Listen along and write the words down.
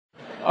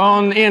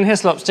On Ian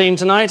Hislop's team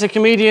tonight, a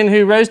comedian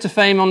who rose to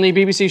fame on the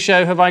BBC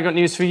show Have I Got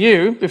News For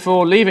You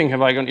before leaving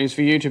Have I Got News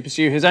For You to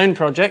pursue his own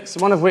projects,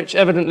 one of which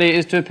evidently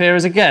is to appear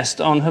as a guest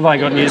on Have I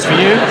Got News For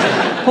You,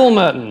 Paul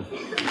Merton.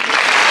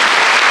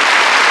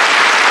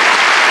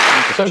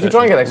 So if you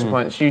try and get extra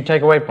points, you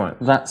take away points?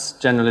 That's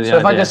generally the idea. So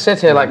if I just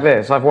sit here like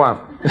this, I've won?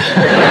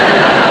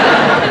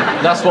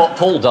 That's what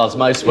Paul does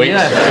most weeks.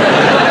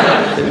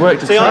 Yes. It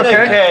worked. See, I don't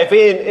care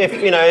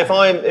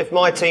if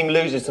my team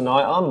loses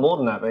tonight. I'm more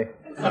than happy.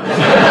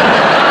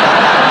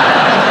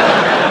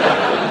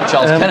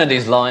 Charles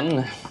Kennedy's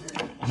line.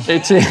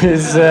 It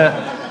is.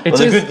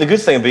 The good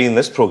thing of being in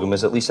this programme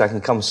is at least I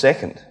can come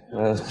second.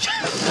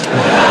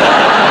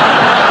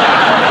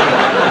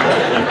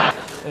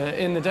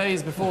 In the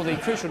days before the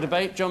crucial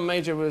debate, John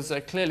Major was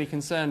clearly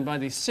concerned by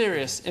the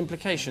serious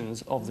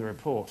implications of the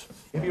report.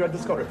 Have you read the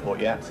Scott report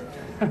yet?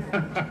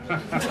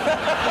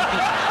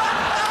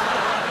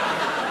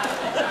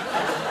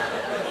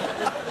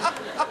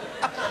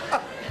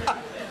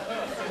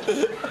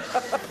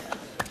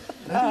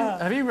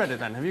 Have you read it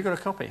then? Have you got a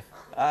copy?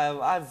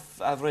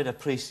 I've read a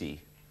précis.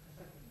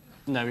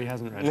 No, he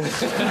hasn't read it.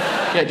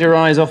 Get your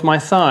eyes off my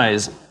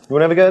thighs. You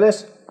want to have a go at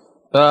this?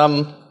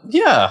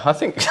 Yeah, I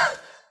think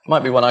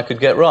might be one I could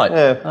get right.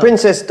 Yeah,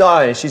 Princess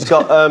Di. She's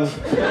got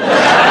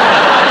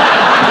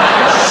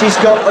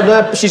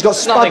she's got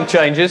spud. Nothing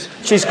changes.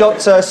 She's got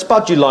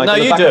spudulite on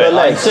the back of her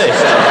legs. I insist.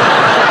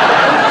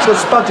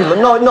 She's got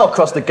spudulite. Not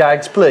across the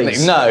gags,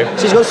 please. No.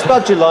 She's got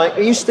spudulite.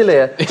 Are you still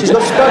here? She's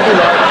got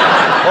spudulite.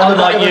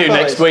 Unlike you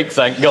next week,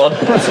 thank God.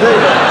 Absolutely.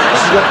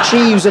 She's got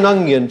chives and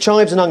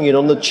onion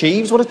on the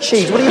chives. What a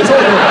cheese? What are you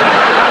talking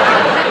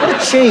about? What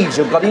a cheese,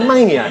 you bloody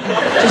maniac.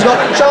 She's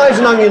got chives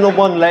and onion on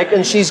one leg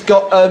and she's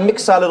got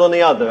mixed salad on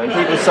the other. And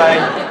people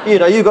saying, you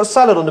know, you've got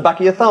salad on the back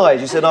of your thighs.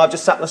 You said, no, I've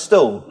just sat on a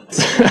stool.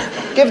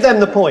 Give them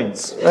the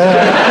points. Hold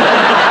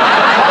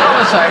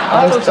on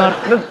a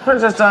sec. The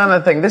Princess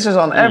Diana thing, this is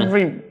on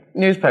every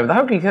newspaper. The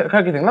hokey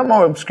thing, a lot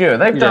more obscure.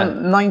 They've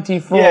done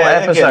 94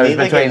 episodes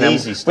between them.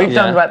 We've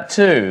done about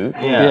 2.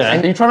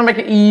 And you're trying to make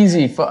it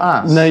easy for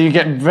us. No, you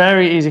get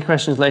very easy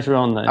questions later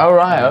on, though. Oh,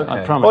 right, okay.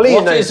 I promise.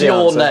 Well, What is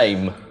your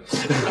name?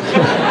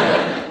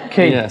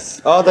 Keith. Yes.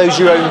 Are those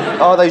your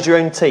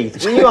own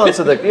teeth? Will you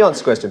answer the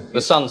question?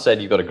 The Sun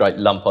said you've got a great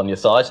lump on your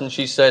thighs, and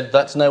she said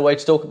that's no way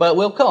to talk about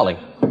Will Carling.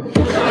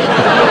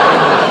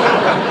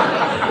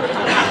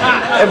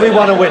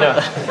 Everyone a winner.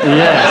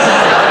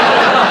 Yes.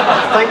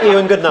 Thank you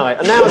and good night.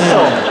 And now a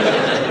song.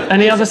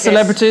 Any other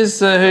celebrities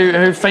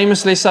who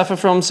famously suffer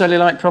from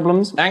cellulite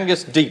problems?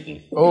 Angus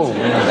Deaton. Oh,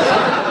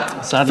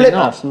 Sadly Flipper.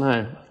 not,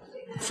 no.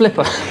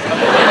 Flipper.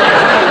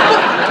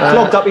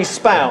 Clogged up his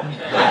spout.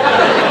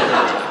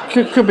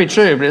 Could be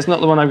true, but it's not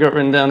the one I've got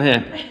written down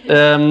here.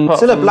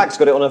 Cilla Black's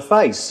got it on her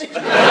face.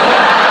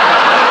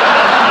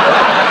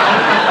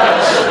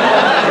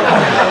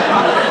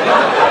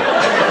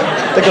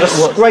 They've got a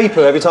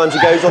scraper every time she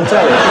goes on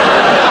telly.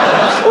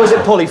 Or is it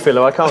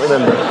polyfiller? I can't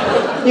remember.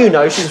 You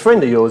know, she's a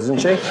friend of yours, isn't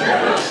she?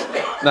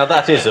 Now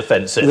that is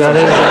offensive. That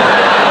is.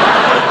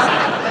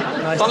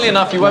 Funnily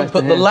enough, you won't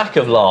put the lack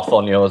of laugh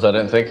on yours, I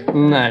don't think.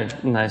 No,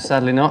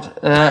 sadly not.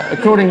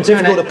 According to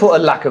Difficult to put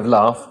a lack of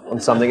laugh on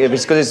something if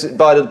it's because it's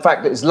by the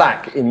fact that it's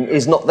lack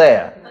is not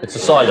there. It's a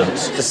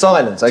silence. It's a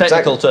silence.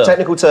 Technical term.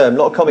 Technical term. A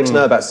lot of comics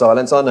know about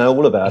silence. I know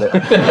all about it.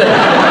 Could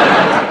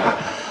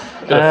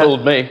have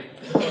fooled me.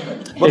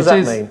 What does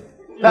that mean?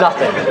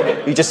 Nothing.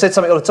 You just said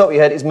something on the top of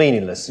your head, it's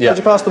meaningless. Yeah. Could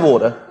you pass the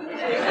water?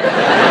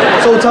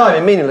 It's all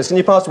timing, meaningless. Can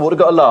you pass the water?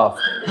 Got a laugh.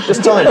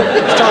 Just timing.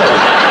 It's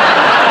timing.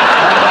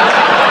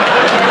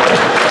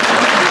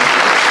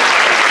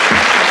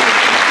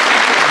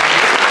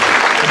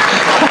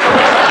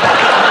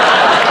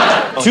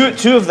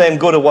 Two of them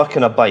go to work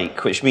on a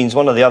bike, which means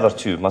one of the other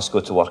two must go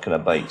to work on a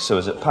bike. So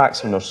is it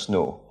Paxman or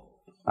Snow?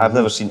 I've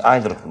never seen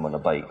either of them on a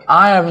bike.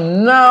 I have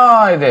no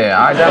idea.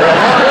 I don't know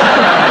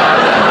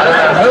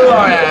who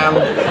I am,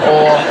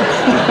 or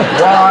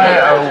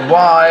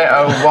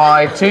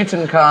why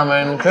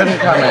Tutankhamun couldn't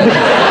come in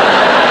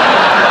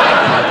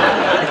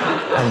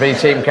and be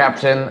team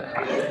captain.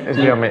 Is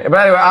beyond me. But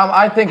anyway,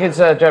 I think it's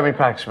Jeremy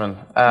Paxman.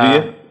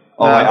 Do you?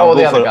 Or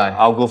the other guy.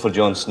 I'll go for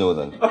Jon Snow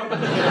then.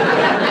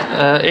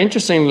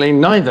 interestingly,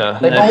 neither.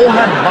 They've all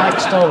had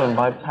bikes stolen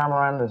by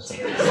Pamela Anderson.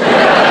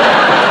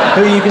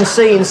 Who you can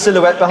see in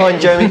silhouette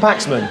behind Jeremy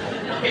Paxman.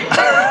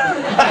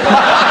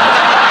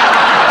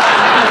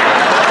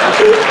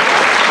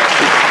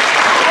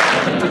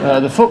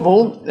 The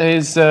football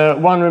is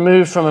one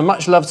removed from a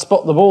much-loved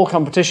Spot the Ball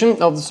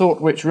competition of the sort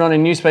which run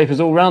in newspapers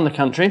all around the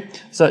country,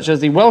 such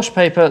as the Welsh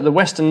paper The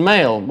Western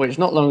Mail, which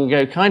not long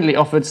ago kindly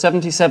offered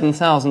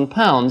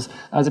 £77,000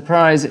 as a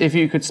prize if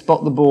you could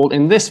spot the ball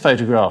in this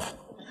photograph.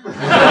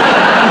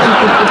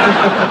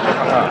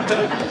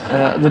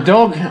 The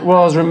dog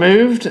was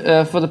removed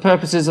for the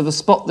purposes of a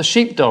Spot the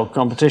Sheepdog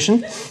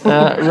competition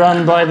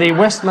run by the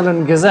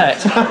Westmorland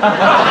Gazette.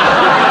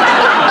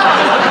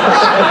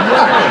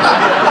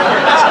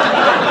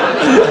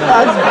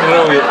 That's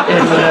brilliant.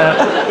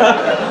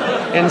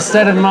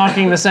 instead of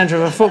marking the centre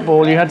of a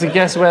football, you had to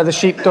guess where the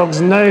sheepdog's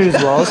nose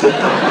was.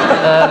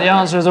 The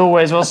answer, as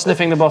always, was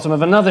sniffing the bottom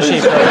of another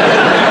sheepdog.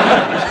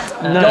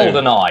 No.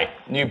 GoldenEye,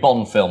 new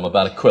Bond film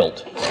about a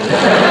quilt.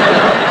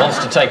 Wants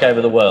to take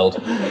over the world.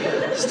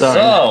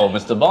 Starring. So,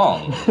 Mr.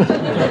 Bond.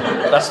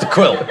 That's the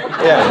quilt.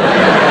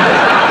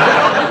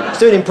 Yeah. It's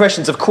doing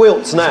impressions of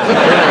quilts now.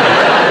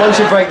 Once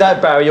you break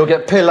that barrier, you'll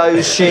get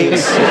pillows,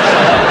 sheets,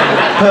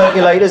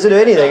 percolators, they'll do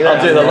anything.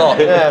 I'll do the lot.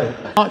 Yeah.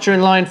 Archer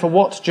in line for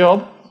what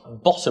job?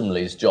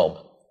 Bottomley's job.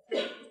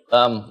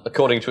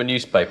 According to a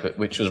newspaper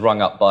which was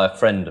rung up by a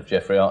friend of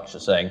Jeffrey Archer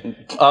saying,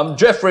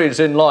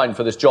 Jeffrey's in line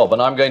for this job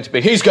and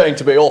he's going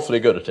to be awfully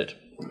good at it.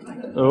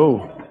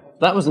 Oh,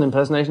 that was an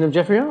impersonation of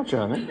Jeffrey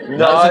Archer, I think. No,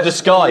 that was a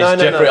disguised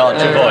Jeffrey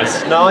Archer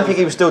voice. No, I think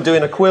he was still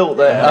doing a quilt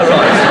there. All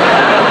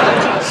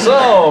right.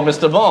 So,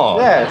 Mr.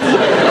 Bond. Yes.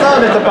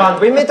 So, Mr. Bond,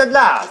 we meet at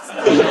last.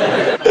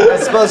 I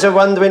suppose you're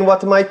wondering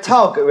what my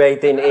tog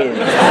rating is.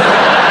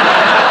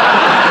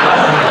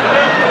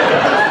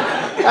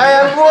 I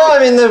am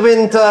warm in the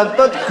winter,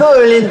 but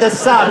cool in the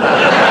summer.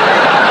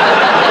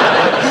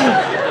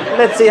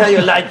 Let's see how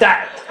you like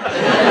that.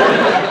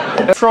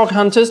 Frog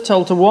hunters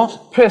told to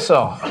what? Piss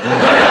off.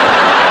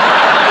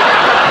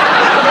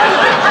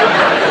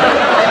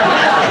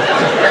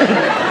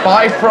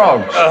 Buy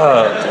frogs.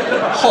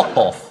 Hop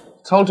off.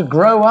 Told to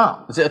grow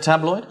up. Is it a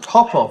tabloid?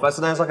 Hop off, that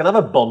sounds like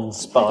another Bond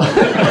spy.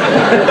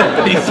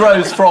 He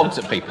throws frogs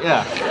at people.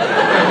 Yeah.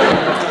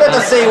 Let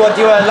us see what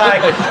you are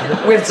like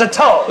with the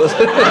toes.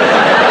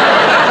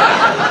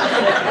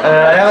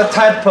 I have a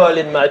tadpole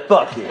in my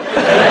pocket.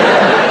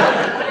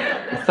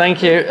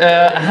 Thank you.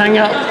 Hang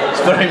up.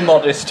 It's very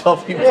modest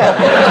of you. Yeah.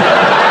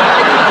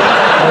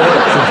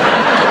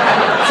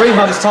 3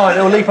 months' time,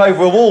 it'll leap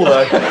over a wall,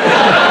 though.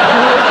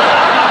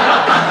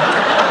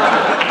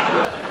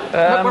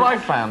 Look what I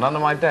found under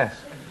my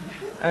desk.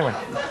 Anyway.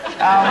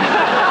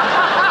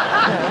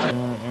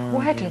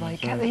 Where do they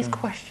get these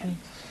questions?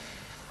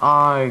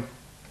 I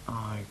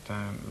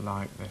don't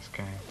like this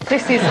game.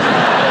 This is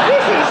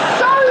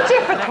so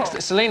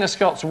difficult. Selena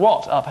Scott's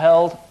what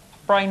upheld?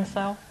 Brain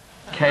cell.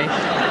 Case.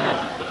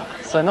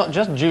 So not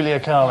just Julia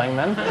Carling,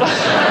 then.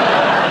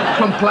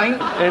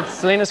 Complaint. It's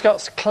Selena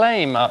Scott's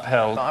claim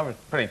upheld. I was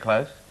pretty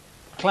close.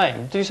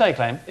 Claim? Did you say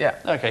claim? Yeah.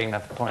 OK, you can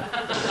have the point.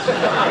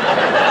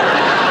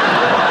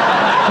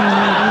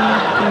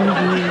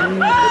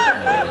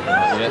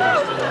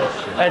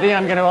 Eddie,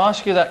 I'm going to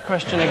ask you that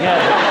question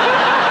again.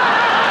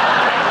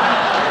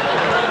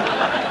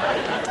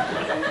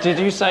 Did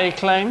you say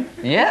claim?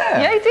 Yeah.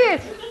 Yeah, he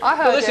did. I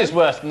heard Well, this him. is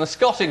worse than the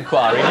Scott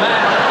inquiry.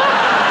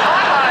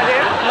 I heard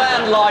him.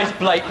 Man lies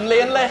blatantly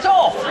and let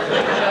off.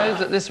 Shows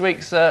that this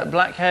week's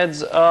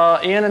blackheads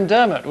are Ian and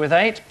Dermot with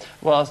 8,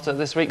 whilst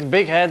this week's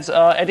big heads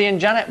are Eddie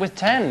and Janet with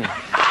 10.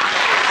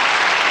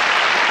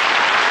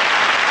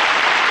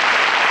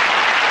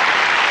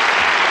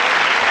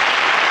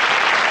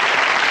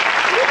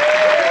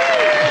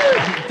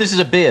 This is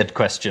a beard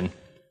question.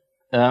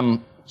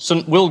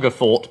 St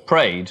Wilberforce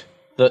prayed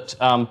that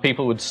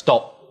people would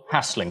stop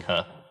hassling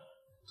her,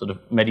 sort of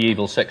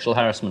medieval sexual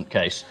harassment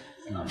case,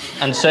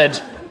 and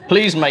said,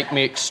 please make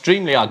me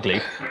extremely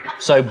ugly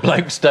so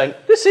blokes don't...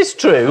 This is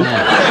true.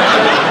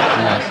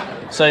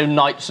 So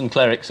knights and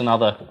clerics and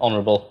other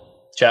honourable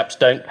chaps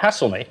don't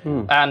hassle me.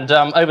 And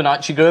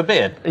overnight she grew a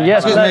beard.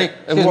 Yes,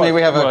 Excuse me,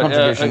 we have a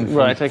contribution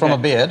from a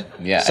beard.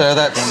 Yeah. So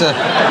that's...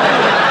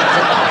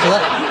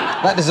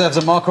 that deserves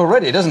a mark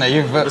already, doesn't it?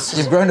 You've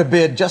grown a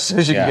beard just so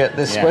as you can get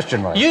this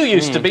question right. You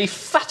used to be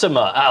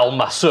Fatima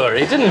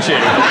al-Masuri, didn't you?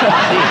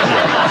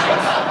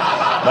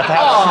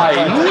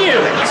 I knew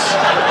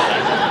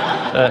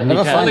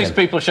it! All these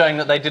people showing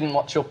that they didn't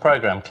watch your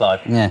programme,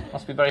 Clive. Yeah.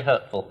 Must be very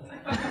hurtful.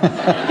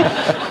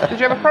 Did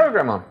you have a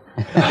programme on?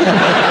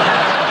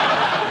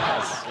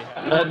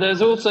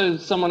 There's also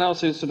someone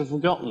else who's sort of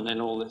forgotten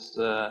in all this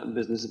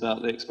business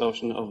about the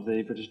expulsion of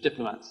the British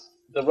diplomats.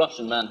 The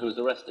Russian man who was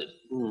arrested.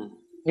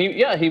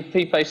 He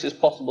faces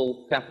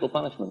possible capital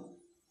punishment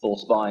for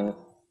spying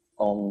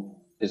on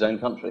his own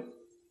country.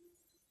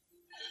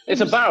 It's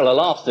a barrel of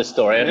laughs, this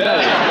story, I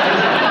tell you.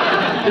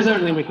 Is there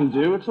anything we can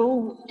do at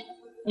all?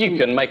 You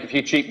can make a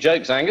few cheap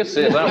jokes, Angus,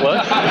 see if that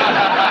works.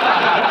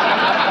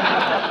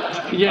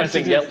 Yes, I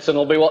think Yeltsin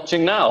will be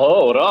watching now.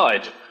 Oh,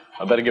 right.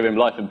 I better give him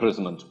life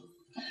imprisonment.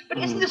 But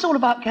isn't this all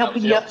about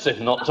helping you? Yeltsin,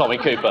 not Tommy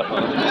Cooper.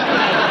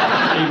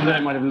 Even though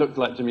it might have looked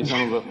like Jimmy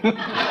Somerville.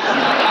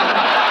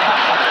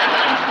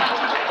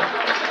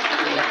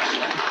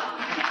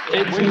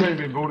 We've only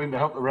been brought in to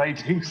help the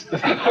ratings. I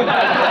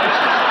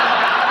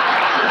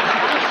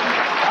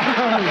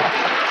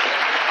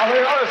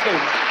mean, honestly,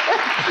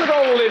 look at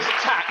all this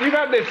tack. We've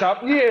had this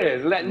up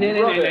years. It's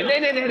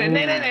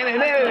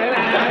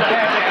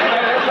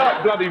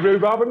like bloody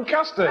rhubarb and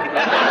custard. Come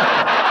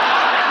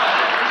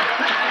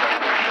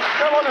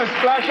on and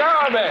splash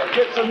out of it.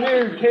 Get some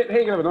new kit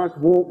here. Have a nice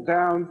walk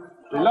down.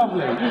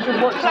 Lovely. You should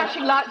watch.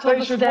 Flashing lights on They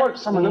the should step. watch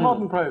some of the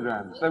modern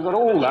programmes. They've got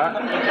all that.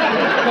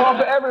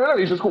 Carpet everywhere. Look,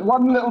 you've just got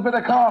one little bit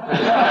of carpet.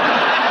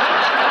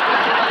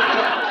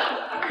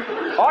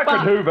 I could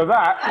hoover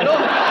that.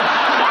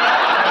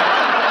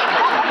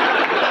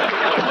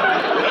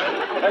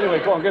 anyway,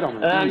 go on, get on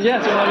with it.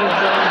 Yes,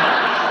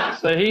 well,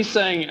 so he's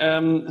saying,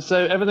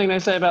 so everything they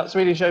say about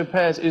Swedish au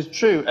pairs is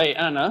true,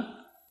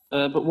 Anna,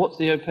 but what's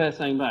the au pair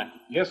saying back?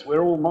 Yes,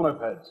 we're all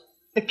monopeds.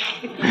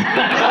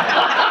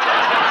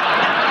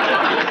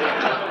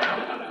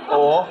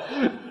 Or,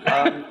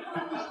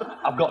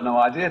 I've got no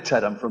idea,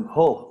 Ted, I'm from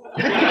Hull.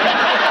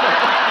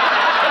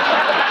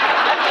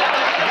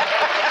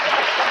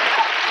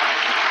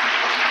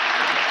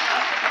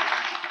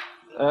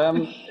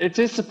 It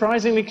is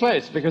surprisingly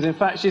close, because in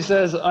fact she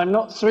says, I'm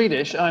not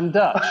Swedish, I'm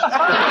Dutch.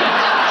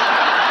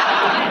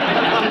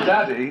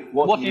 Daddy,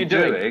 what are you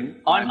doing?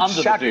 I'm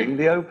under shagging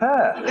the au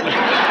pair.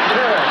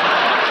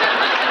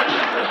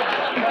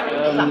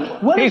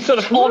 Well, he's sort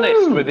of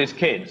honest with his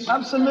kids.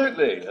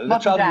 Absolutely. The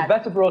child would be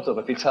better brought up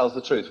if he tells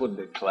the truth, wouldn't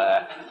it,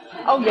 Claire?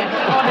 Oh, yes.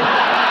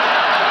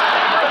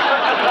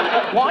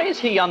 Why is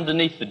he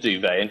underneath the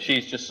duvet and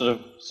she's just sort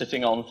of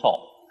sitting on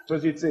top?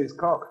 Because you'd see his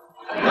cock.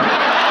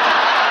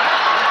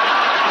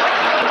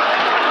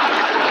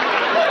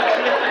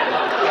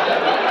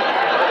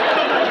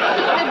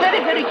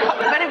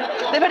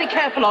 They're very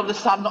careful on the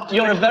sun not to...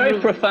 You're a very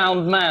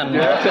profound man,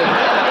 Martin.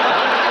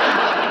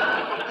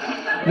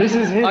 This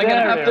is his I'm going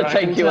to have to area,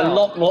 take you a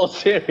lot more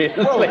seriously.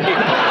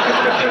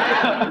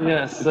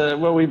 Yes,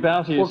 well, we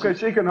bow to you. Well, because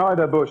she can hide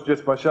her bush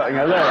just by shutting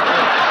her leg.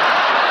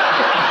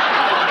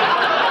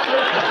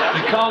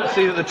 You can't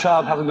see that the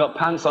child hasn't got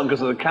pants on because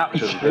of the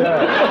caption.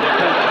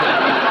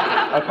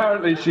 Yeah.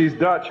 Apparently she's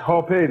Dutch,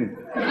 hop in.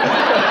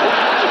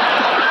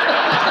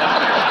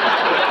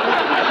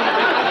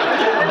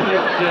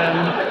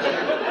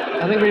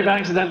 I think we've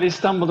accidentally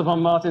stumbled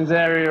upon Martin's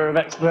area of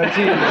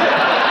expertise.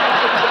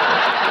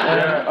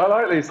 Yeah, I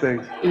like these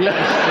things. Yes,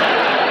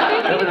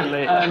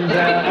 definitely.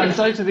 And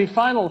so to the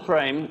final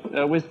frame,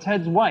 with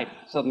Ted's wife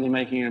suddenly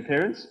making an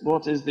appearance.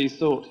 What is the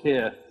thought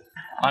here?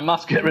 I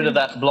must get rid of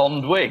that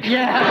blonde wig.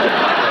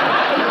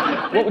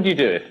 Yeah. What would you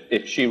do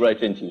if she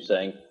wrote into you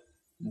saying,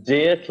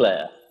 Dear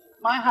Claire,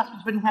 My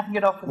husband's been having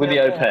it off with the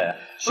au pair.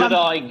 Should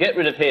I get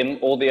rid of him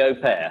or the au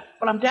pair?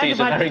 Well, I'm damned She's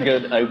if a very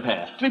good au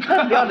pair. To be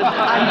perfectly honest,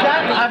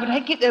 I would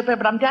hate to get the au pair,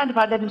 but I'm damned if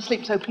I'd let him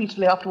sleep so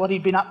peacefully after what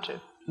he'd been up to.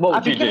 What would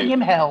I'd be you do? giving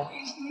him hell.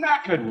 He's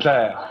knackered,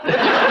 Claire.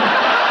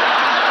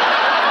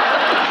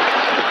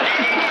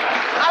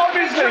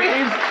 Obviously,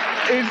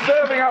 he's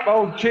serving up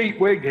old cheap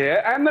wig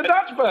here and the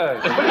Dutch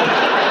bird.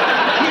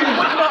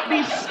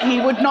 He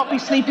would not be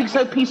sleeping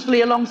so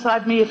peacefully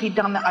alongside me if he'd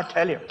done that, I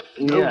tell you.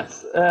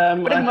 Yes.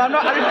 But anyway, I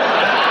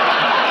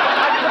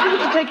think we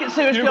should take it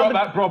seriously. You've got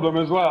that problem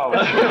as well.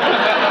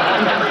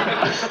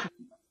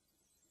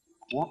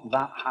 What,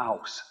 that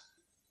house?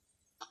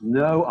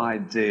 No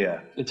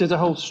idea. It is a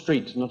whole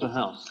street, not a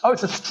house. Oh,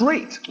 it's a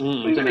street?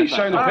 He's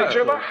shown a picture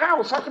of a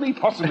house. How can he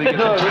possibly get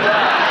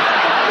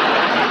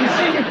You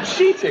see, you're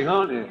cheating,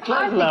 aren't you?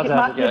 I think it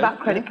might be about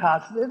credit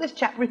cards. This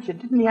chap, Richard,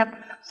 didn't he have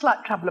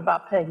slight trouble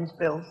about paying his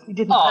bills? He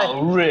didn't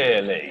Oh,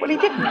 really? Well, he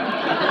didn't.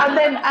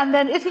 And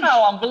then isn't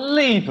How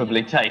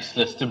unbelievably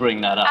tasteless to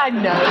bring that up. I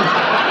know.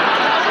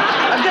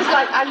 I'm just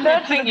like, I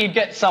learned... I think you'd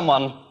get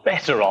someone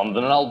better on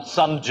than an old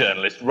Sun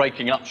journalist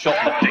raking up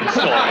shoplifting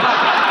stories.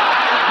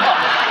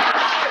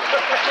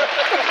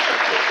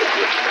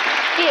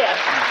 Here.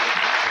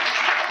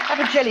 Have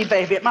a jelly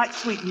baby, it might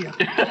sweeten you.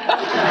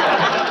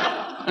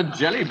 A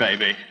jelly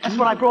baby? That's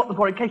what I brought them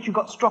for, in case you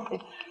got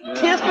stroppy. Yeah.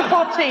 Tears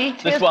before tea.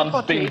 This one's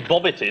been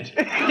bobbited.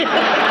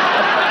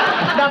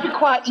 Now be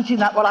quiet eating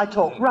that while I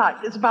talk. Right,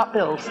 it's about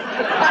bills.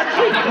 I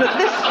think that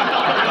this...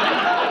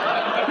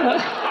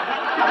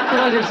 Can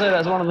I just say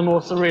that's one of the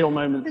more surreal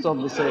moments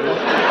of the series?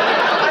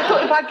 I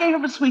thought if I gave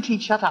him a sweet,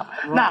 he'd shut up.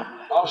 Right. Now...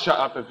 I'll shut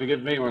up if you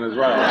give me one as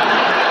well.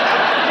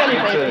 Jelly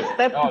babies.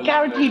 They're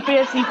guaranteed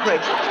BSE free.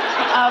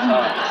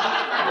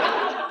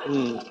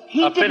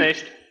 I've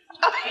finished.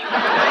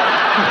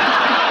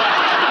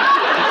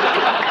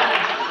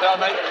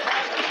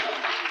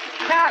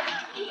 Cat.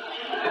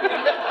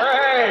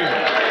 Hey!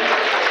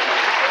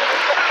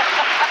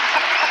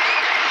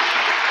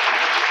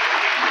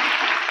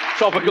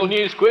 Topical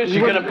news quiz,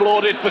 you get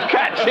applauded for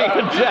catching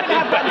a jelly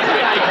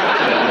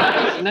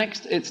baby.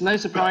 Next, it's no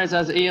surprise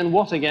as Ian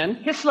what again?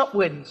 Hislop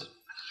wins.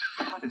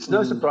 It's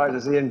no surprise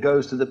as Ian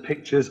goes to the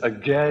pictures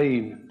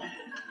again.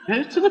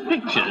 Goes to the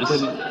pictures?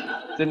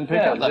 Didn't pick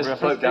up that this reference.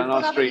 bloke down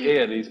our street,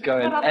 Ian, he's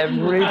going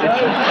every day.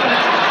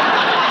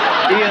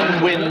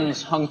 Ian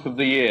wins hunk of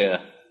the year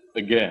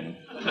again.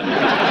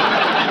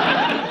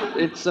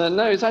 It's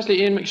no, it's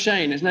actually Ian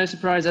McShane. It's no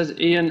surprise as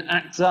Ian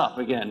acts up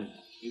again.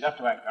 You'd have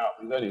to act up,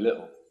 he's only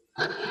little.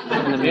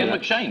 Ian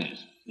McShane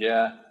is?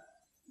 Yeah.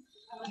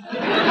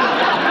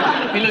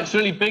 He looks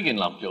really big in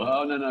Lovejoy.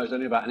 Oh, no, he's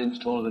only about an inch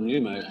taller than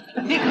you, mate.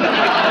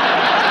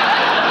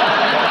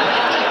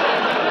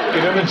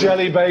 Give him a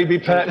jelly baby,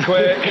 pet,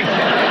 quick.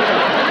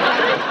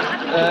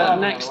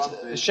 Next,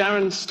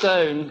 Sharon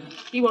Stone.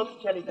 He wants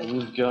a jelly baby.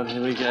 Oh, God,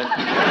 here we go.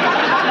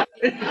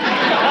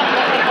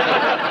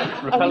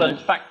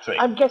 Repellent factory.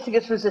 I'm guessing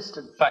it's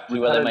resistant. Factory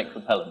where they make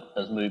repellent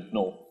has moved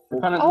north.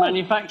 Panel's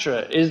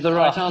manufacturer is the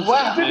right answer.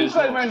 Well, he didn't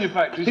say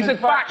manufacturer, he said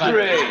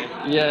factory.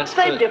 Yes.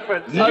 Same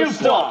difference. You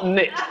stop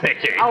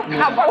nitpicking. Oh,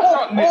 come on.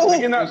 Stop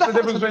nitpicking. That's the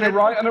difference between a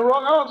right and a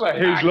wrong answer.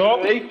 Who's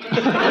lot?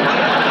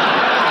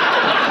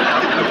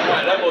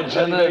 Right, then we'll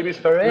jelly babies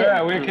for him.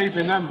 Yeah, we're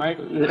keeping them, mate.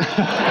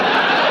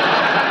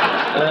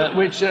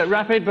 Which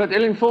rapid but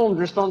ill-informed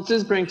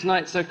responses bring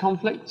tonight's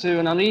conflict to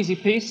an uneasy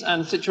peace,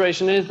 and the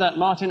situation is that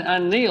Martin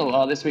and Neil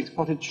are this week's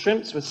potted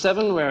shrimps with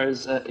 7,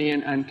 whereas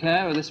Ian and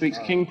Claire are this week's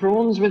king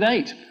prawns with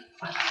 8.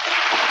 Well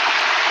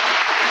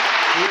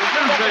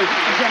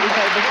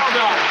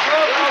done.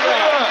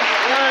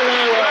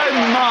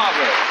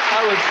 Marvellous.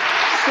 That was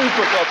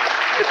super good.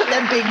 Look at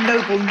them being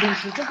noble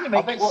losers, doesn't it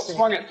make I think what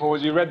swung it for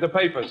was you read the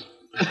papers.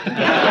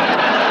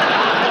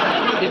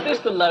 Is this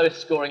the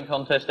lowest scoring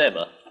contest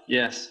ever?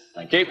 Yes.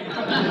 Thank you.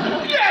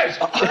 Yes!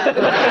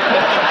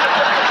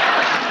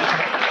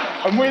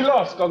 And we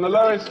lost on the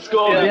lowest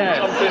score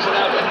competition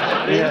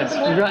ever. Yes,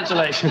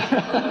 congratulations.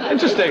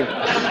 Interesting.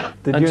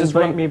 Did you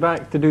invite me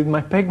back to do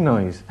my pig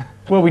noise?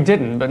 Well, we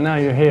didn't, but now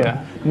you're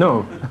here.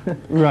 No.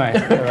 Right,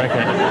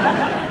 okay.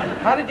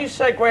 How did you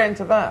segue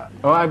into that?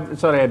 Oh, I'm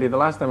sorry, Eddie. The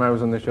last time I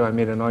was on the show, I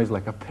made a noise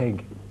like a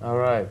pig. All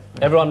right.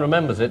 Everyone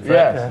remembers it,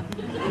 Fred?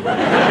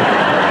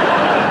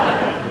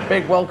 Yes.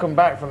 Big welcome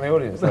back from the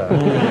audience there.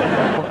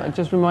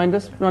 Just remind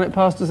us, run it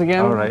past us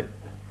again. All right.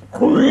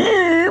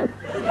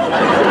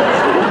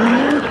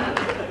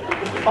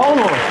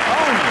 Almost.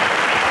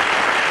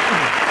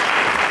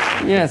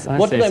 Yes, I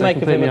What see, do they so make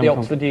of him completely at the uncom-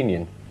 Oxford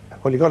Union?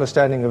 Well, he got a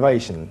standing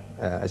ovation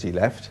as he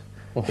left.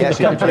 He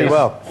actually did pretty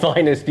well.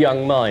 Finest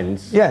young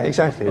minds. Yeah,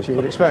 exactly, as you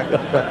would expect.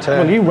 But,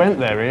 Well, you went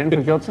there, Ian,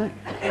 for God's sake.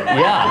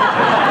 Yeah.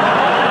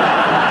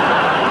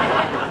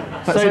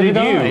 So did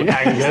you,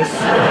 Angus.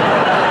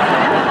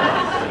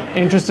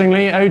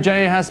 Interestingly,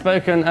 OJ has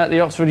spoken at the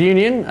Oxford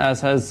Union,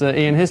 as has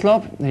Ian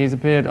Hislop. He's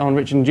appeared on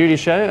Rich and Judy's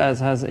show, as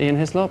has Ian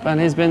Hislop,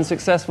 and he's been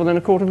successful in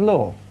a court of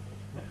law.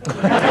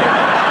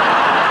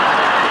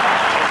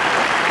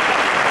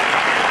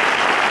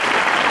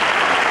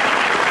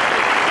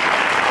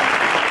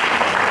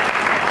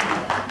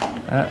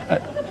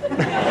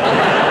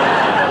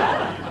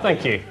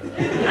 Thank you.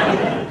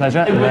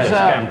 Pleasure. It was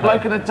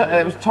bloke in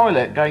it was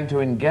toilet going to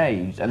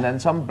engage, and then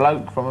some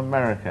bloke from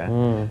America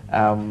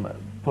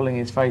pulling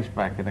his face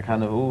back in a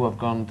kind of, ooh, I've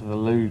gone to the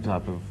loo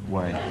type of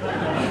way.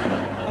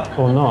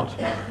 Or not.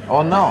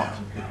 Or not.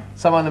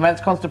 Someone that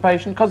meant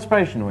constipation?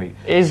 Constipation week.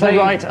 Is the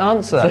right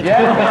answer.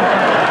 Yeah.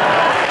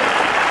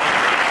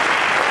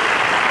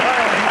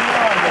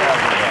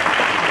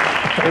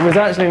 It was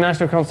actually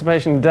National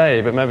Constipation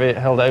Day, but maybe it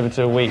held over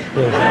to a week.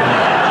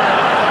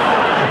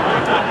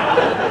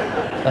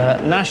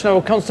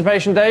 National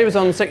Constipation Day was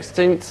on the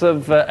 16th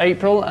of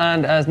April,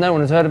 and as no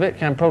one has heard of it,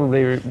 can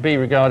probably be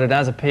regarded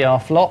as a PR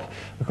flop.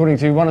 According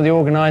to one of the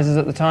organisers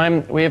at the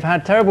time, we have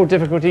had terrible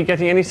difficulty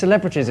getting any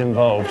celebrities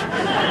involved.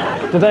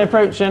 Did they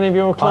approach any of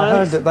your clients? I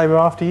heard that they were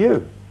after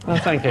you. Oh,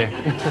 thank you.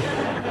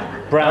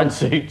 Brown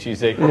suit, you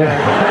see.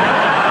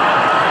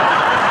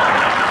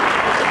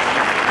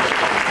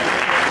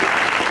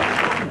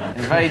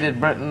 Invaded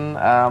Britain,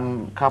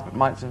 carpet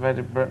mites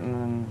invaded Britain,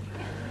 and...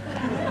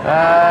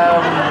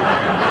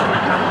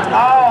 oh,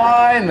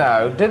 I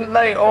know. Didn't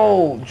they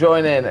all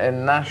join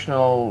in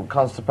National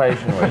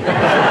Constipation Week?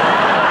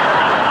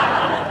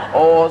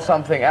 Or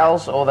something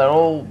else, or they're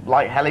all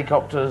like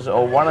helicopters,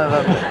 or one of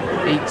them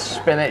eats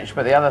spinach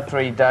but the other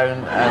 3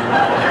 don't,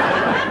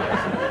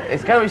 and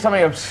it's going to be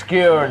something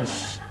obscure and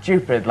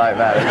stupid like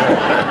that,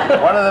 isn't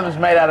it? One of them's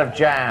made out of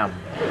jam.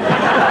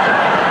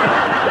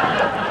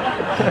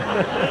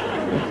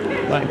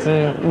 Like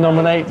to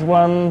nominate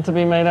one to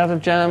be made out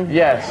of jam?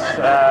 Yes.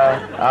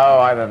 Oh,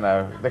 I don't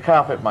know. The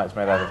carpet mite's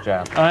made out of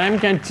jam. I'm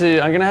going to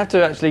have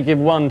to actually give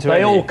one to They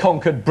Eddie. all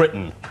conquered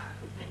Britain,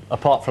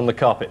 apart from the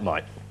carpet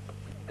mite.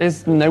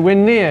 It's nowhere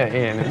near,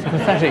 Ian. It's a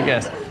pathetic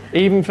guess.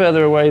 Even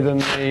further away than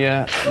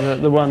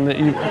the one that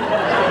you...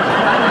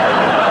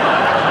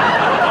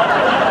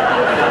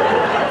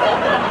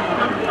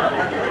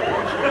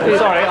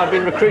 Sorry, I've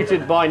been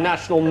recruited by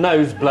National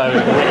Nose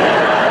Blowing.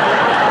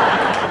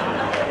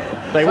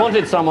 They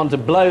wanted someone to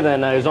blow their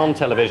nose on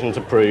television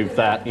to prove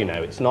that, you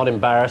know, it's not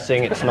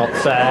embarrassing, it's not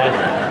sad,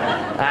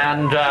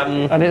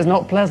 and it's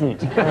not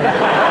pleasant.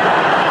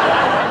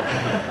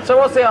 So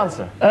what's the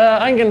answer?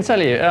 I'm going to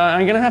tell you.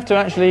 I'm going to have to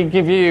actually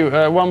give you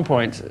 1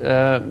 point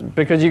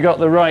because you got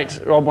the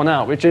right odd one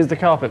out, which is the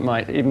carpet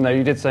mite, even though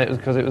you did say it was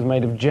because it was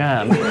made of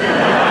jam.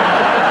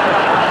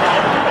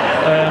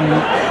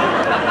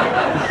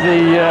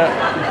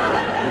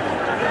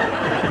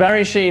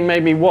 Barry Sheen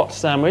made me what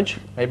sandwich?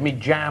 Made me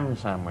jam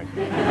sandwich.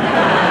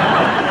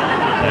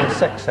 A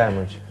sex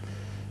sandwich.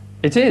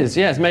 It is,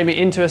 yes. Made me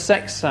into a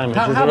sex sandwich.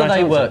 How do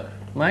they work,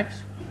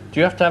 Max?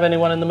 Do you have to have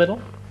anyone in the middle?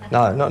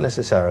 No, not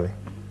necessarily.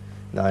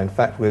 No, in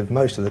fact, with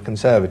most of the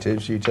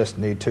Conservatives, you just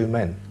need 2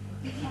 men.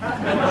 You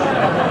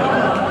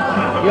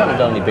haven't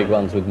done any big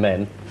ones with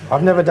men.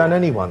 I've never done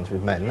any ones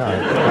with men, no.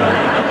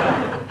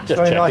 It's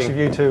very nice of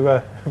you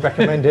to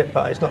recommend it,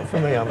 but it's not for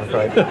me, I'm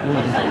afraid.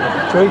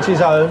 To each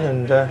his own,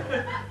 and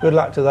good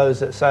luck to those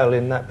that sail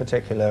in that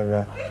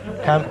particular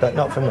camp, but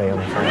not for me, I'm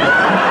afraid.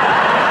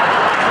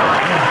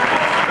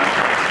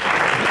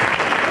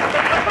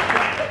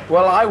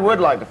 Well, I would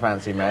like to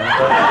fancy men,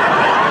 but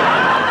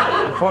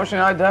unfortunately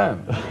I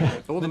don't.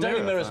 The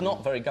Daily Mirror's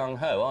not very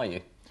gung-ho, are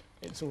you?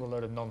 It's all a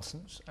load of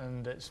nonsense,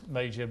 and it's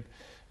major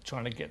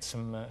trying to get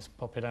some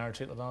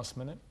popularity at the last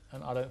minute,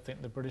 and I don't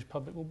think the British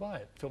public will buy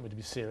it. If you want me to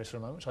be serious for a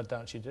moment, which I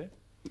doubt you do.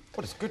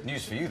 Well, it's good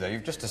news for you, though.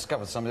 You've just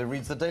discovered somebody who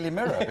reads the Daily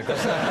Mirror,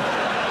 because... that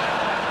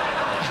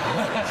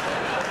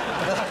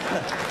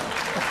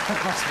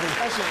must be...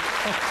 Actually,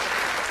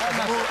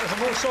 it's a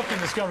more shocking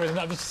discovery than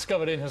that. I've just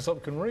discovered Ian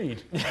Hyslop can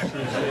read.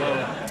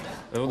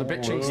 All the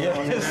bitching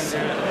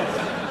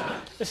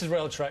This is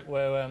Rail Track,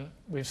 where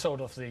we've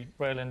sold off the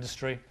rail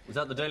industry. Was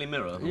that the Daily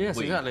Mirror? Yes,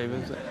 exactly.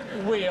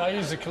 I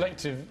use the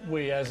collective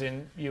we, as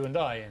in you and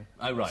I, Ian.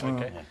 Oh, right.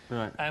 Okay.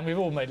 Right. And we've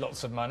all made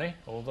lots of money,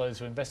 all those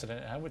who invested in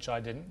it have, which I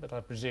didn't, but I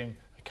presume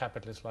a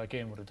capitalist like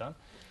Ian would have done.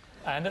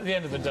 And at the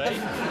end of the day...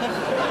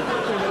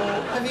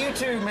 Have you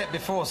two met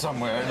before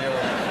somewhere? And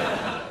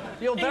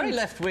you're very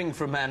left-wing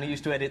for a man who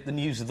used to edit the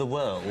News of the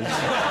World.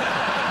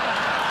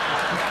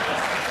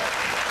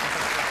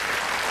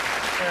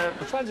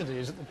 The tragedy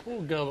is that the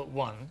poor girl that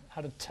won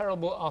had a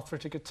terrible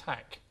arthritic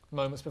attack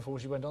moments before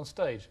she went on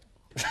stage.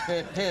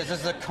 Piers, this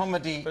is a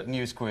comedy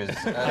news quiz.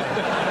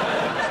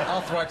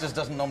 Arthritis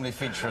doesn't normally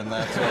feature in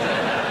that.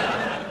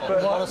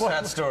 But a lot of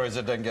sad stories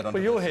that don't get on.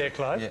 Well, you're here,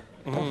 Clive. Yeah.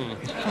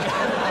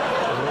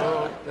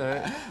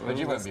 But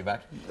you won't be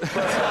back.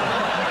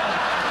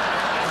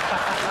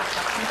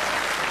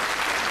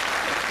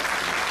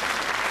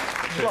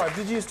 Clive,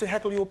 did you used to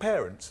heckle your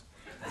parents?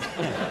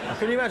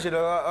 Can you imagine,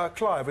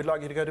 Clive would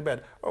like you to go to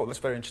bed? Oh, that's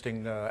very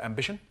interesting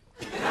ambition.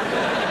 He's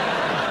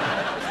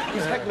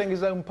heckling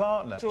his own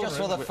partner. Just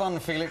for the fun,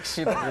 Felix.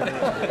 You know,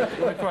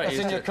 it's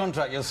in your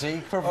contract, you'll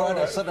see. Provide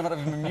a certain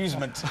amount of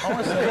amusement.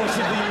 Honestly.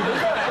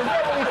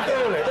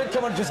 Don't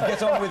come and just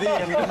get on with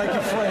Ian and make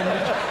a friend.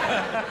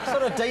 It's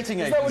not a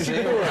dating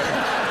agency.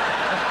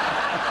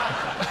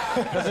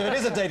 Because if it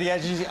is a dating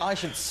agency, I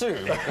should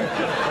sue.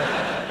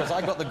 Because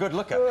I got the good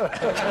looker.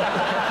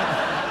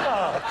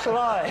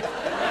 Clive.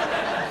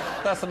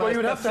 That's the most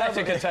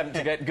pathetic attempt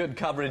to get good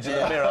coverage in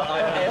the Mirror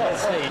I've ever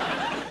seen.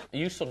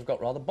 You sort of got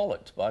rather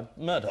bollocked by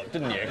Murdoch,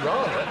 didn't you?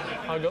 Rather?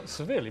 I got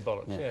severely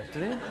bollocked, yeah.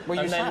 Did you? Were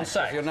you then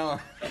sacked?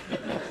 sacked?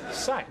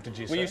 Sacked, did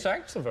you say? Were you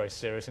sacked? That's a very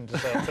serious thing to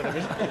say on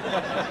television.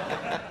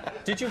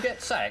 Did you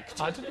get sacked?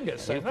 I didn't get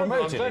sacked. You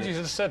promoted I'm glad it.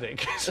 you said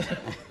it,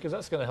 because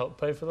that's going to help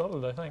pay for the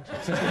holiday, thanks.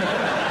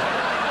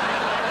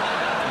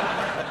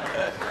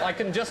 I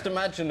can just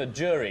imagine a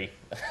jury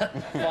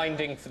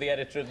finding for the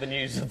editor of the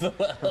News of the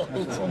World.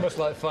 It's almost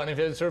like finding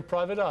the editor of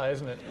Private Eye,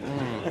 isn't it?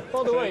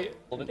 By the way,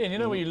 Ian, you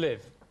know where you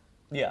live?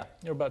 Yeah.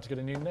 You're about to get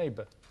a new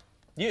neighbour.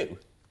 You?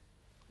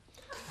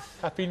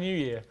 Happy New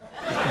Year.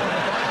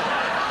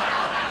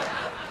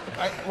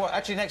 Well,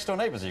 actually, next door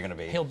neighbours are you going to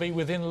be? He'll be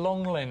within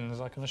long lens,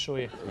 I can assure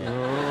you.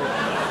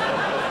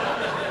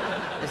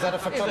 Is that a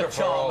photographer? He's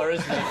a charmer,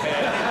 isn't he?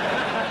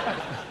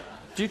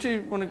 Do you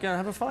two want to go and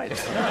have a fight?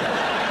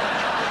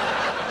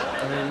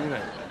 I mean, you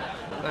know.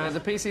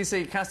 The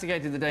PCC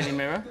castigated the Daily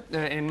Mirror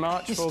in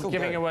March for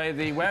giving away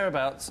the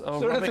whereabouts of...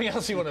 Is there anything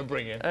else you want to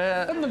bring in?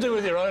 Nothing to do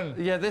with your own...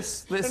 Yeah,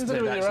 this Nothing to do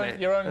did, with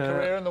actually. your own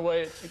career and the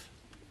way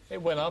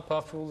it went up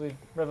after all the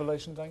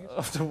revelations, I guess.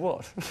 After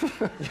what?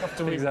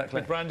 After we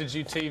Exactly. branded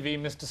you TV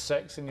Mr.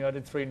 Sex and you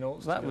added 3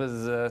 noughts. That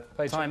was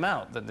Time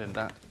Out that did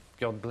that.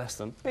 God bless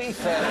them. Be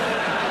fair.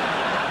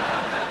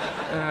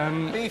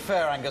 Be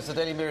fair, Angus. The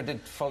Daily Mirror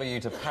did follow you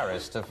to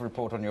Paris to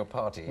report on your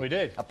party. We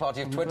did. A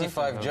party of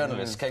 25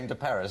 journalists came to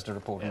Paris to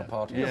report on the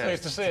party. You're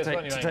pleased to see us,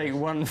 weren't you, to Angus? take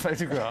one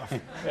photograph.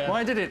 Yeah.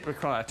 Why did it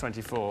require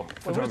 24 Well, we were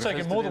photographers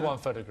taking to more do than that? one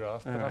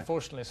photograph, but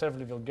unfortunately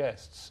several of your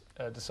guests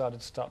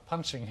decided to start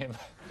punching him.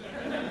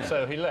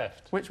 So he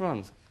left. Which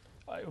ones?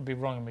 It would be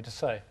wrong of me to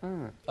say.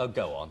 Oh,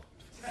 go on.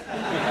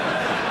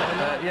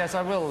 Yes,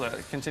 I will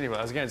continue what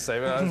I was going to say,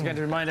 but I was going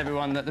to remind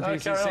everyone that the carry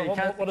PCC on.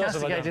 What else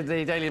have I castigated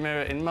the Daily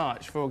Mirror in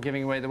March for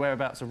giving away the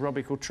whereabouts of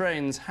Robbie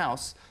Coltrane's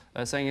house,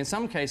 saying in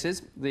some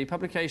cases the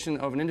publication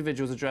of an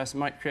individual's address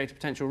might create a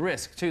potential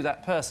risk to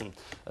that person.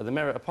 The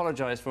Mirror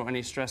apologised for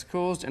any stress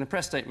caused in a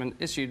press statement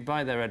issued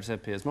by their editor,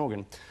 Piers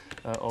Morgan,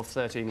 of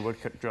 13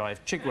 Woodcote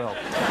Drive, Chigwell.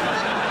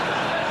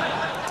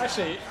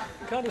 Actually,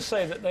 can I just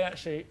say that they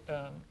actually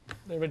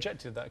they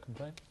rejected that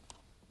complaint?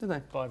 Did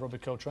they? By Robbie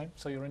Coltrane,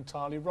 so you're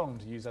entirely wrong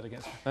to use that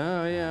against me.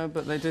 Oh, yeah,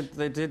 but they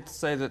did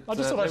say that... I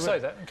just thought I'd say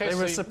that, in case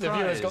the surprised.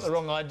 viewers got the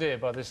wrong idea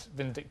by this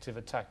vindictive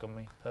attack on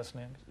me,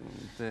 personally.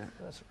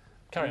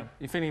 Carry on.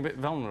 You're feeling a bit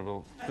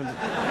vulnerable.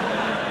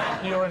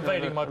 You're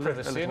invading my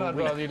privacy, and I'd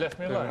rather you left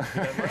me alone.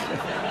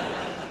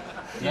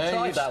 You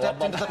tried that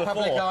stepped into the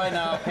public eye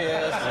now,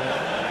 Piers.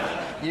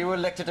 You were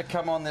elected to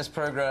come on this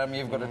programme,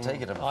 you've got to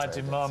take it. I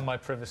demand my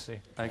privacy.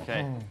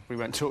 OK, we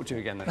won't talk to you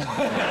again then.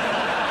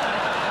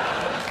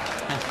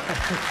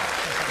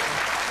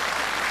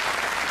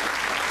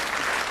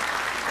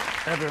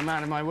 Ever a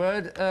man of my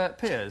word.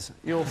 Piers,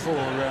 your four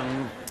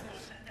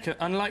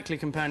unlikely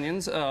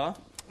companions are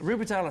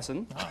Rupert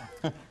Allison,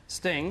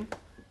 Sting,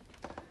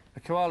 a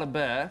koala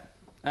bear,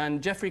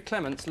 and Geoffrey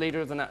Clements,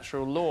 leader of the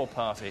Natural Law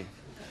Party.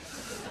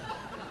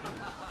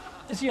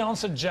 Is the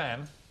answer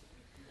jam?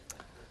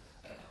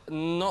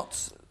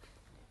 Not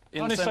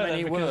in Only so say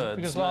many that words.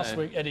 because no. last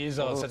week Eddie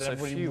Izzard Well, said so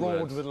everybody few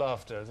roared words. with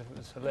laughter. I think it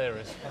was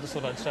hilarious. I just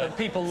thought I'd say it.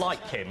 People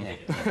like him.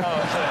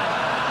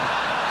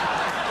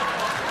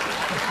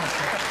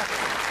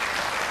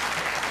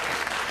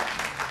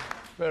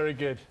 Very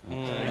good.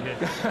 Very good.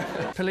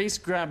 Police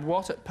grab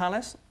what at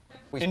Palace?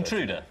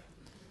 Intruder.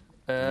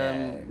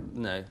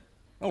 No.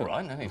 All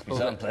right, no need to be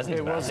so unpleasant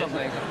It about was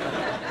something.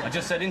 I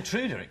just said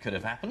intruder, it could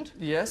have happened.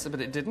 Yes,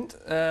 but it didn't.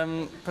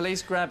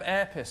 Police grab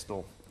air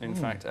pistol, in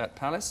fact, at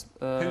Palace.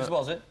 Whose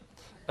was it?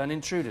 An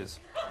intruder's.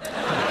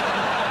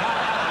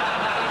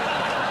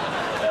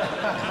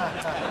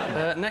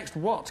 Next,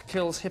 what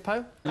kills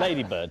hippo?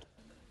 Ladybird.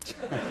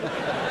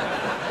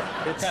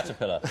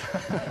 Caterpillar.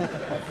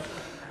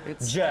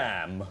 It's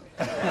jam.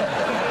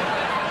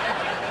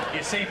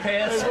 You see,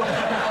 Piers? So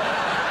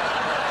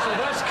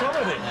that's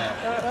comedy.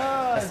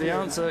 The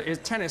answer is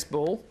tennis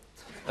ball.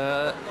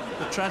 The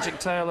tragic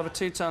tale of a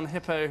 2-ton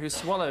hippo who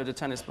swallowed a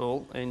tennis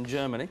ball in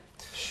Germany.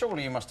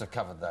 Surely you must have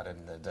covered that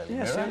in the Daily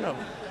Yes, Mirror. you're not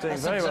doing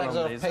That's very well exactly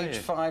on a these, page are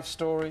you? 5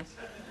 story.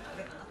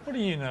 What do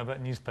you know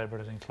about newspaper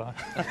editing, Clive?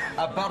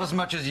 About as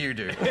much as you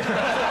do. Dear,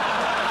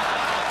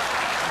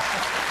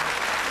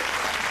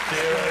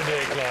 oh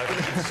dear, Clive.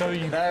 So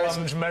you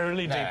plunge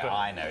merrily deeper.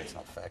 I know it's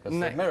not fair, because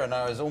the Mirror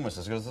now is almost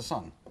as good as the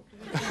Sun.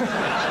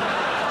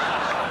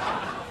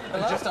 The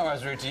last time I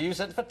was rude to you,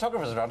 sent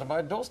photographers around to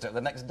my doorstep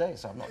the next day,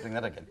 so I'm not doing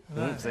that again.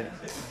 No.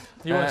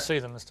 You won't see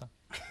them this time.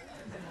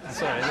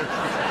 Sorry.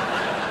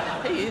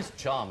 He is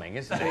charming,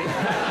 isn't he?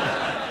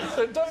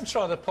 So don't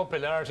try the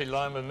popularity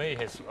line with me,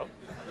 Hislop.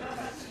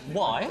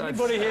 Why?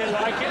 Anybody here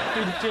like it?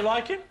 Do you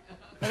like him?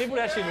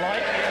 Anybody actually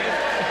like it?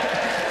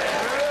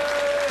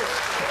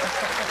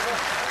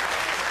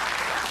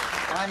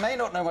 I may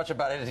not know much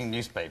about editing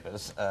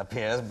newspapers,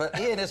 Piers, but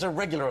Ian is a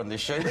regular on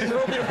this show. These are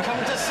all people come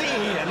to see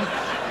Ian.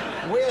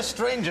 We're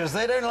strangers.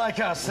 They don't like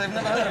us. They've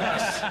never heard of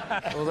us.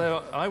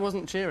 Although I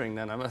wasn't cheering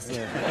then, I must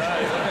say.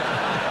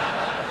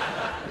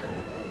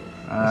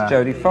 It's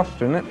Jodie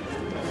Foster, isn't it?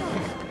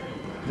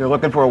 They're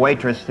looking for a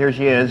waitress. Here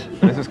she is.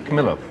 Is this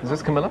Camilla? Is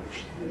this Camilla?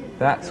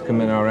 That's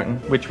Camilla, I reckon.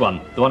 Which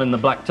one? The one in the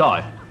black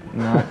tie?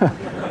 No.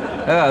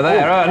 Oh,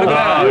 there, right, look at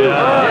that.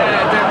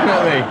 Yeah,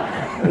 definitely.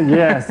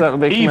 Yes, that'll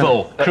be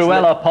Evil.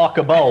 Camilla. Cruella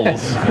Parker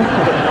Bowles.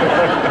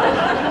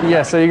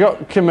 Yeah, so you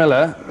got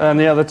Camilla and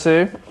the other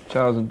two.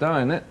 Charles and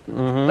Di, isn't it?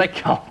 They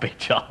can't be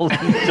Charles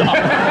and Di.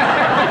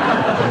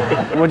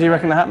 What do you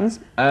reckon happens?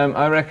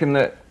 I reckon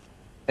that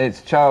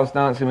it's Charles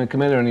dancing with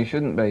Camilla and he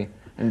shouldn't be,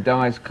 and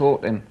Di's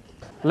caught him.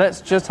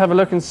 Let's just have a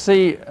look and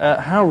see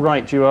how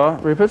right you are,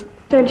 Rupert.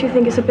 Don't you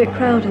think it's a bit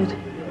crowded?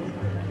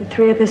 The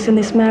three of us in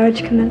this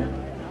marriage, Camilla?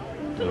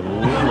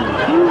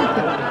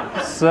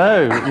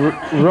 So,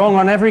 wrong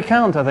on every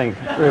count, I think,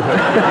 Rupert.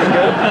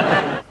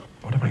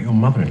 What about your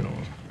mother-in-law?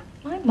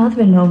 My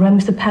mother-in-law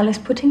roams the palace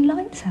putting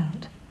lights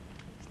out.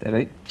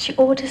 Steady. She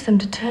orders them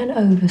to turn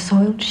over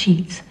soiled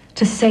sheets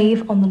to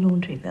save on the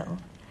laundry bill.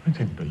 I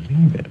don't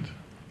believe it.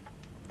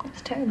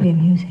 It's terribly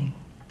amusing.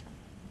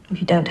 If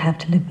you don't have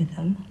to live with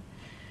them.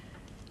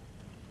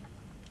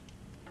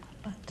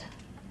 But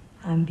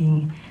I'm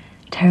being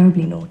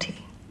terribly naughty.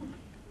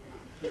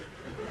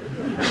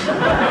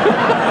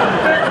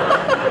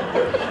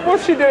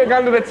 What's she doing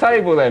under the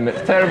table then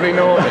that's terribly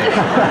naughty?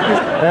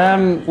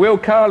 Will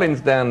Carlin's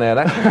down there,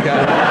 that's what's going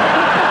on.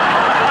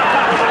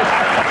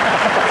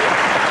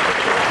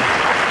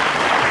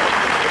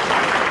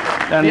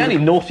 The only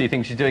naughty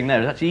thing she's doing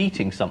there is actually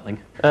eating something.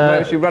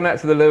 No, she'll run out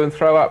to the loo and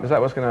throw up. Is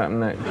that what's going to happen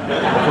next?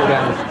 Fall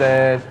down the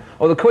stairs.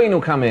 Or the Queen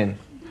will come in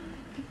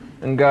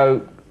and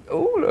go,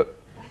 oh, look.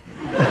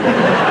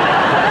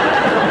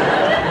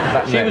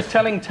 She was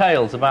telling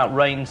tales about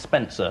Rain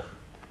Spencer.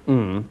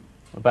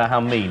 About how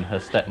mean her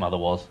stepmother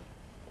was.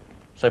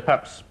 So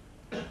perhaps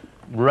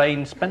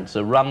Rain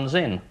Spencer runs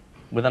in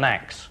with an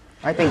axe.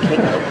 I think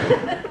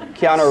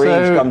Keanu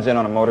Reeves comes in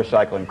on a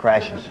motorcycle and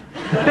crashes.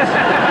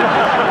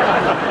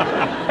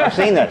 I've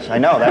seen this. I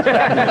know. That's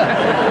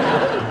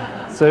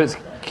bad. So it's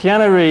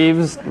Keanu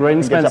Reeves,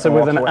 Rain Spencer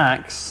with an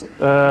axe,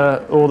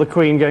 or the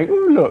Queen going,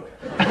 ooh, look.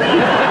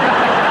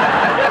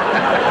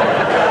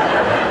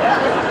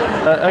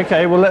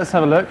 OK, well, let's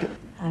have a look.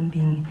 I'm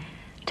being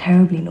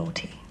terribly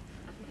naughty.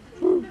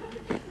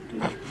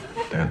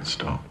 Dad,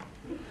 stop.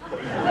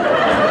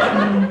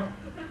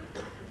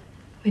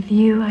 With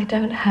you, I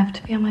don't have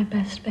to be on my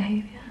best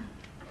behaviour.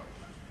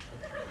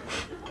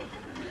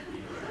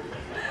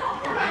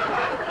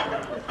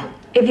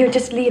 If you'll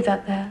just leave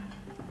that there.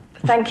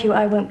 Thank you,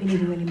 I won't be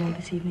leaving any more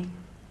this evening.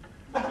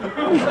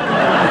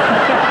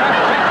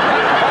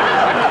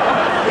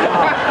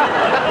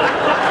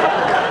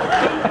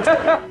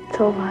 It's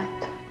all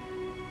right.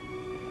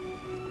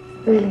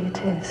 Really, it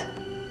is.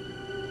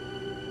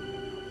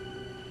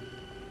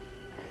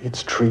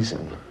 It's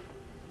treason.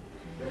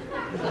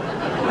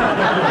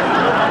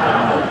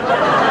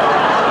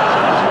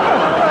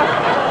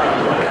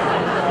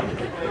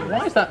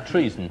 Why is that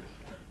treason?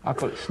 I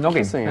call it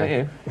snogging. Don't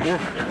you?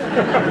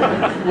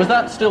 Yeah. Was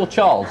that still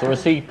Charles, or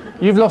is he...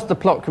 You've lost the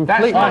plot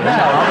completely. I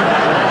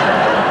have.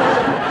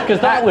 Because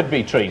that would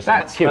be treason.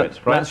 That's Hewitt,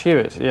 right? That's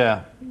Hewitt,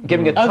 yeah.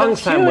 Giving a tongue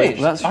sandwich.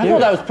 That's I Hewitt.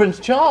 thought that was Prince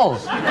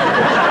Charles. If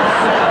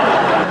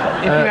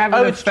you have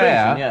an it's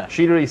affair,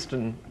 treason,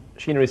 yeah.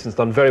 Sheena Easton's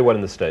done very well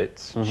in the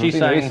States. She's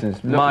saying,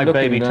 my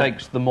baby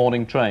takes the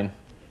morning train.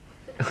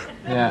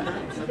 Yeah.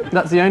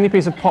 That's the only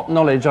piece of pop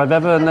knowledge I've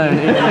ever known.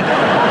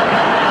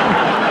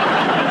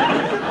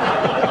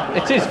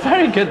 It is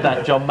very good,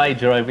 that John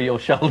Major over your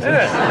shoulders.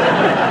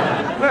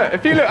 Look,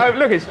 if you look, oh,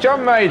 look, it's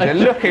John Major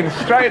looking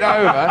straight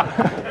over.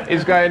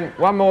 He's going,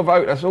 one more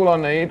vote, that's all I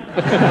need.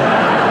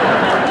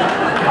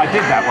 I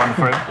did that one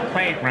for him.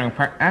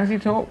 How does he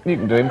talk? You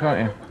can do him, can't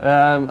you?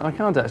 I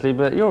can't actually,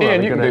 but you're Ian,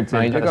 rather you good can at do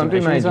Major. Go on, do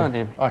impersonations, Major. aren't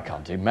you? I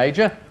can't do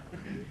Major.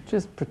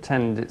 Just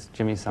pretend it's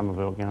Jimmy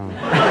Somerville. Go on.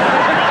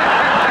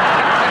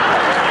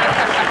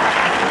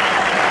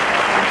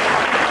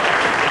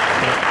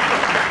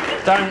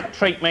 Don't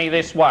treat me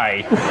this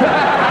way.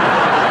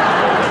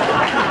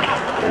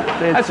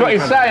 That's what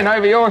he's saying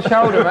over your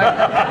shoulder, mate.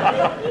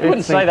 You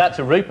wouldn't say that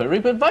to Rupert.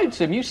 Rupert votes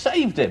him. You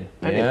saved him.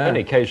 Only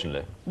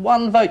occasionally.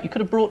 One vote. You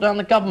could have brought down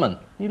the government.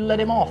 You let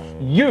him off.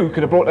 You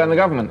could have brought down the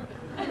government.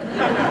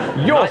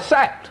 You're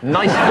sacked.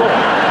 Nice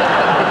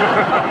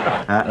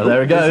thought.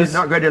 There it goes. This is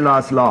not going to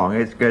last long.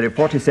 It's going to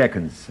 40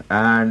 seconds.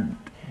 And...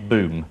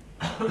 Boom.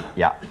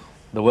 Yeah.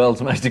 The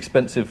world's most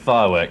expensive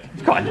firework.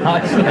 It's quite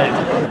nice, isn't it?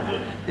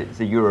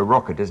 It's a Euro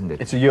rocket, isn't it?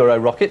 It's a Euro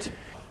rocket.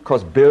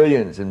 Costs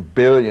billions and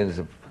billions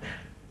of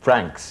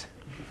francs.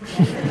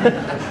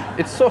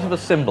 It's sort of a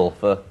symbol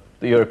for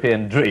the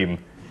European dream.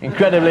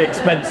 Incredibly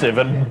expensive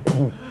and...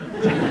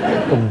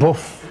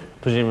 Bouffe,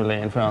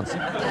 presumably, in France.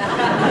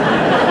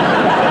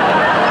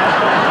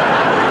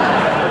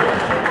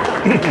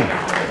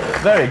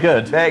 Very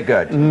good. Very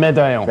good.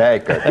 Médaillon. Very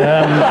good.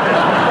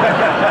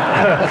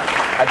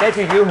 I bet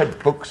you had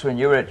books when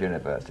you were at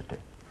university.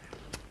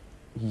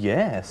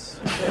 Yes.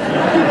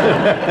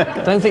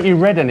 Don't think you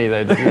read any,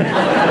 though, did you?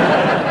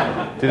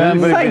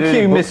 Thank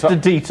you, Mr.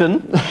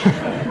 Deaton.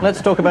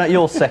 Let's talk about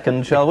your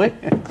second, shall we?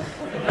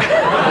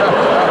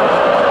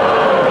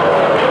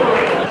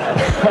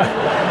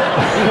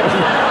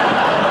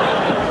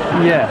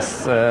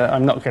 Yes,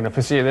 I'm not going to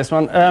pursue this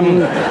one.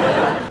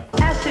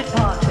 Acid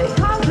party,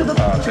 come to the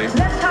party.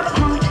 Let's have a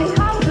party,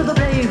 come to the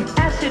rave.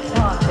 Acid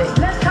party,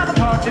 let's have a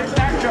party.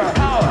 Actor,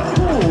 power.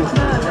 Ooh,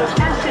 murder,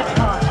 acid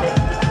party.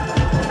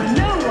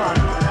 No one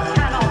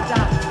cannot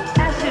dance.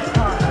 Acid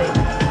party.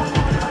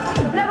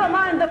 Never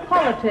mind the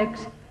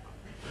politics.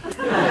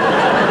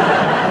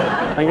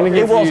 I'm going to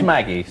give It was you...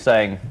 Maggie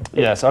saying...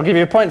 Yes, I'll give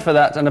you a point for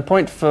that, and a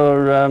point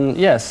for,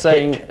 yes,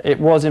 saying it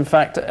was, in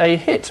fact, a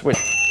hit, which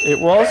it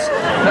was.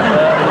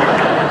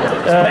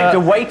 Expect a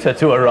waiter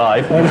to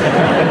arrive.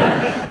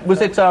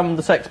 Was it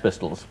the Sex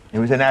Pistols? It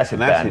was an acid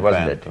band,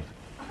 wasn't it?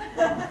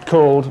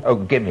 Called... Oh,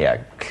 give me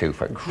a clue,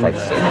 for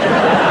Christ's sake.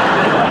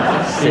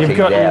 Sitting You've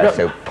got- there you've got-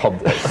 so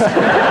pompous.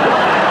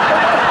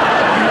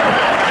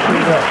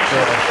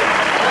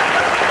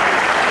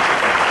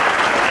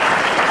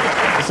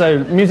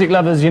 So, music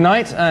lovers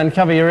unite and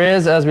cover your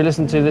ears as we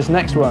listen to this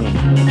next one. I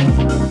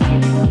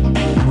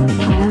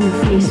am a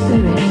free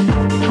spirit.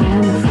 I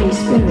am a free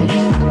spirit.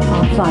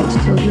 I'll fight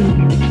till you.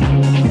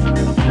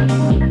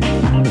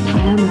 I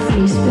am a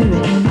free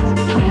spirit.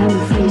 I am a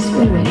free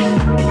spirit.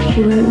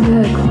 You won't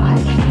know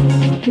quite.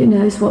 Who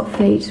knows what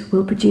fate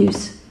will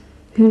produce?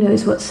 Who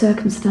knows what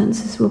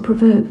circumstances will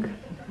provoke?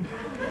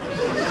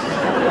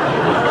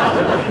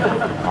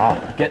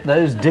 Get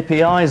those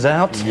dippy eyes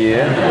out.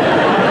 Yeah.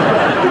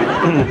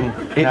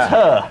 It's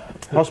her.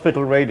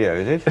 Hospital radio,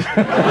 is it?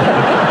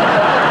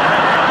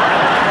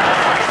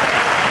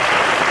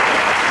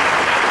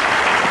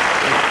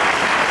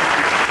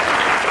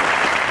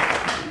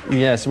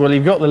 Yes, well,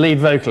 you've got the lead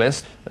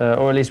vocalist,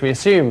 or at least we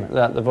assume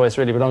that the voice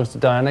really belongs to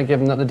Diana,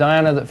 given that the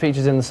Diana that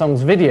features in the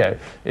song's video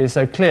is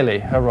so clearly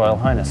Her Royal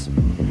Highness.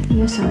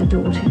 Yes, I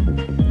adored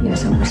him.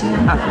 Yes, I was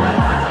in love.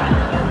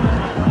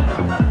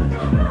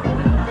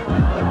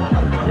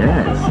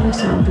 Yes.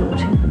 Yes, I adored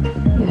him.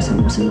 Yes, I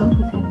was in love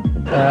with him.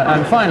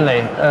 And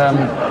finally,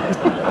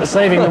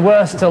 saving the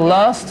worst till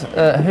last,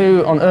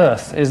 who on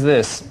earth is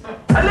this?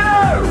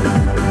 Hello!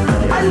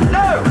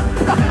 Hello!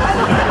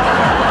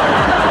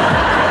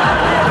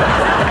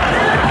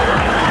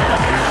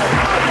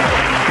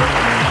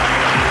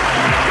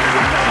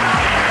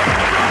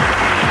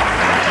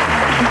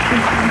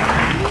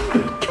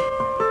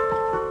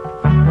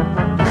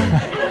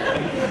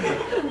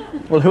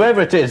 Well,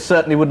 whoever it is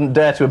certainly wouldn't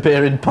dare to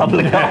appear in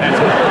public.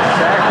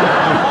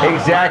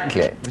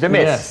 Exactly. It was a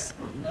miss. Yes.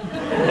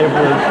 It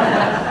was...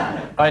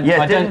 I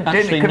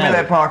Didn't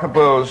Camilla know. Parker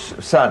Bowles'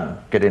 son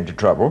get into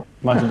trouble?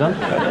 Might have done.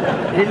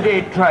 Didn't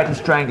he try to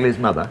strangle his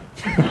mother?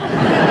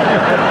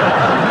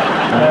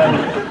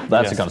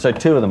 That's a con. So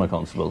two of them are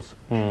constables.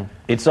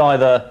 It's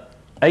either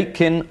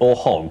Aitken or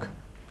Hogg.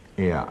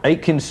 Yeah.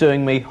 Aitken's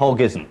suing me,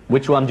 Hogg isn't.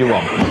 Which one do you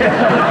want?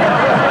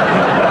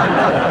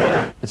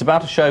 It's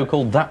about a show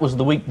called That Was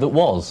the Week That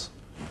Was.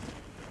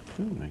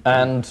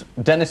 And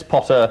Dennis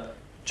Potter,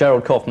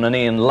 Gerald Kaufman and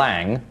Ian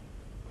Lang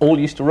all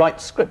used to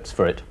write scripts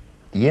for it.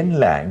 Ian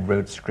Lang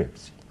wrote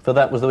scripts. For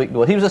That Was the Week That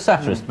Was. He was a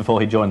satirist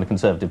before he joined the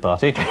Conservative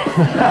Party.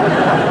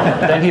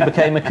 Then he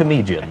became a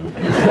comedian.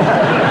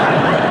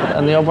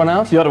 And the odd one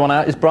out? The other one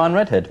out is Brian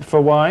Redhead.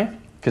 For why?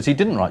 Because he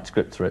didn't write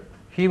scripts for it.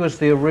 He was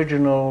the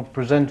original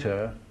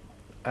presenter,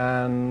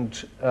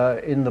 and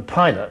in the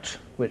pilot,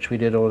 which we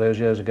did all those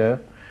years ago,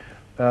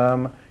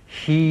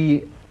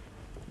 he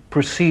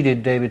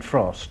preceded David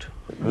Frost.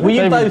 Were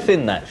you both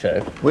in that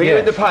show? Were you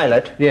in the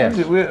pilot? Yes.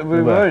 We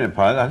were in the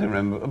pilot, I didn't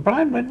remember.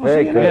 Brian Red was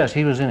in it? Yes,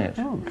 he was in it.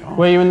 Oh, God.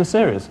 Were you in the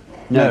series?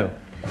 No.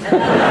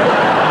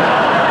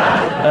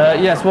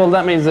 Yes, well,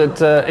 that means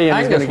that Ian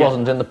Angus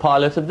wasn't in the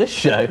pilot of this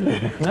show.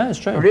 No, it's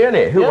true.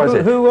 Really? Who was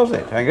it? Who was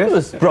it, Angus? It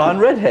was Brian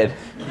Redhead.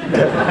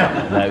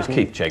 No, it was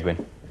Keith Chegwin.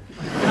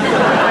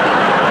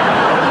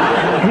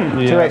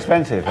 Too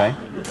expensive, eh?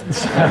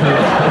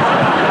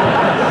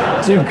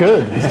 Too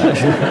good.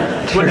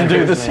 Wouldn't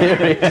do the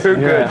series. Too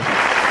good.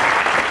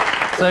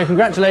 So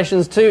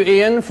congratulations to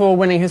Ian for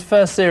winning his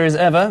first series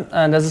ever,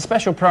 and as a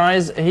special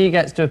prize, he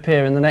gets to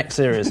appear in the next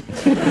series.